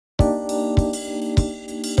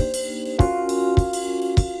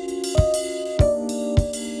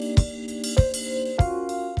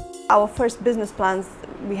Our first business plans,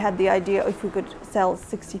 we had the idea if we could sell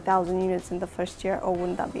 60,000 units in the first year, oh,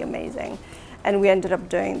 wouldn't that be amazing? And we ended up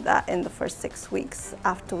doing that in the first 6 weeks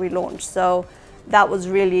after we launched. So that was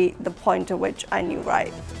really the point at which I knew,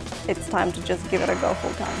 right, it's time to just give it a go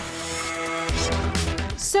full time.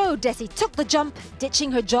 So Desi took the jump, ditching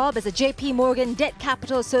her job as a JP Morgan debt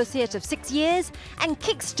capital associate of 6 years and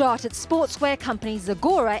kick-started sportswear company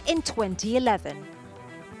Zagora in 2011.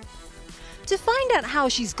 To find out how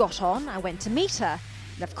she's got on, I went to meet her.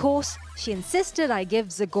 And of course, she insisted I give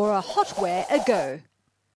Zagora Hotwear a go.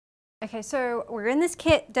 Okay, so we're in this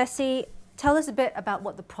kit. Desi, tell us a bit about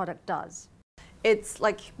what the product does. It's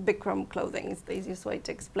like Bikram clothing is the easiest way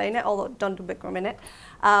to explain it, although don't do Bikram in it.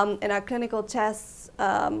 In our clinical tests,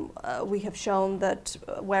 we have shown that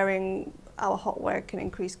wearing our hotwear can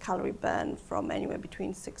increase calorie burn from anywhere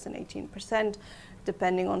between 6 and 18%,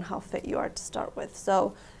 depending on how fit you are to start with.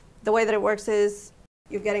 So the way that it works is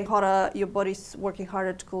you're getting hotter, your body's working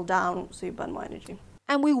harder to cool down, so you burn more energy.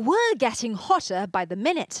 And we were getting hotter by the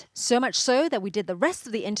minute, so much so that we did the rest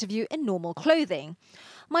of the interview in normal clothing.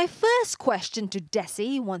 My first question to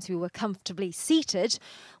Desi, once we were comfortably seated,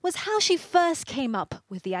 was how she first came up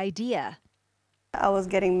with the idea. I was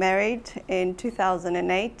getting married in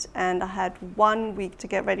 2008 and I had 1 week to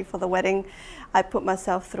get ready for the wedding. I put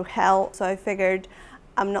myself through hell, so I figured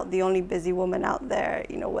I'm not the only busy woman out there.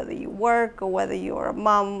 You know, whether you work or whether you're a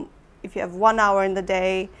mom, if you have 1 hour in the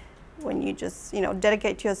day, when you just,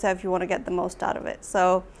 dedicate to yourself, you want to get the most out of it.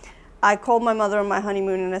 So I called my mother on my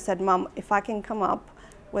honeymoon and I said, Mom, if I can come up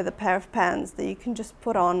with a pair of pants that you can just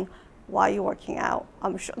put on while you're working out,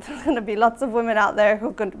 I'm sure there's going to be lots of women out there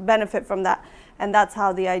who could benefit from that. And that's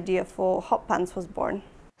how the idea for hot pants was born.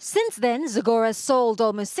 Since then, Zagora sold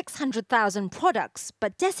almost 600,000 products,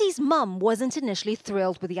 but Desi's mum wasn't initially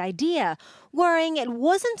thrilled with the idea, worrying it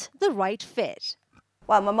wasn't the right fit.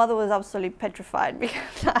 Well, my mother was absolutely petrified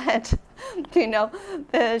because I had,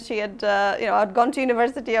 she had, I'd gone to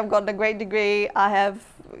university, I've gotten a great degree, I have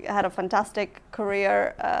had a fantastic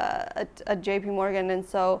career at JP Morgan, and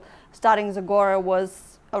so starting Zagora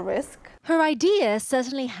was a risk. Her idea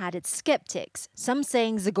certainly had its skeptics, some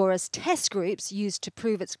saying Zagora's test groups used to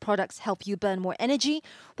prove its products help you burn more energy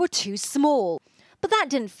were too small. But that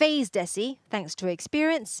didn't faze Desi, thanks to her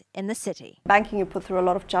experience in the city. Banking, you put through a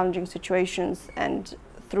lot of challenging situations, and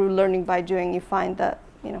through learning by doing, you find that,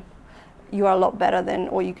 you are a lot better than,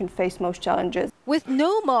 or you can face most challenges. With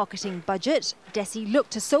no marketing budget, Desi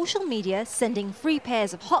looked to social media, sending free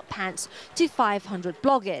pairs of hot pants to 500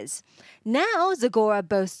 bloggers. Now, Zagora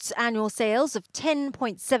boasts annual sales of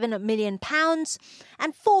 £10.7 million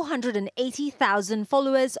and 480,000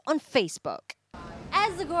 followers on Facebook.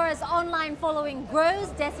 As Zagora's online following grows,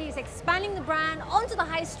 Desi is expanding the brand onto the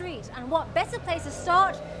high street. And what better place to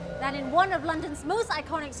start than in one of London's most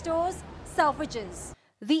iconic stores, Selfridges.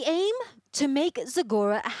 The aim? To make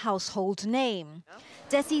Zagora a household name.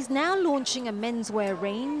 Desi's now launching a menswear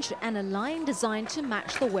range and a line designed to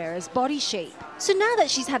match the wearer's body shape. So now that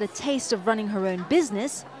she's had a taste of running her own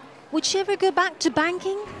business, would she ever go back to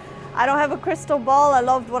banking? I don't have a crystal ball. I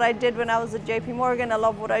loved what I did when I was at JP Morgan. I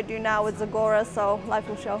love what I do now with Zagora, so life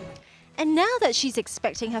will show. And now that she's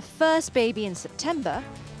expecting her first baby in September,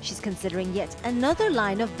 she's considering yet another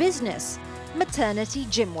line of business, maternity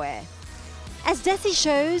gymwear. As Desi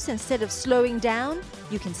shows, instead of slowing down,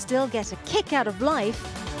 you can still get a kick out of life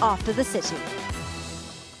after the city.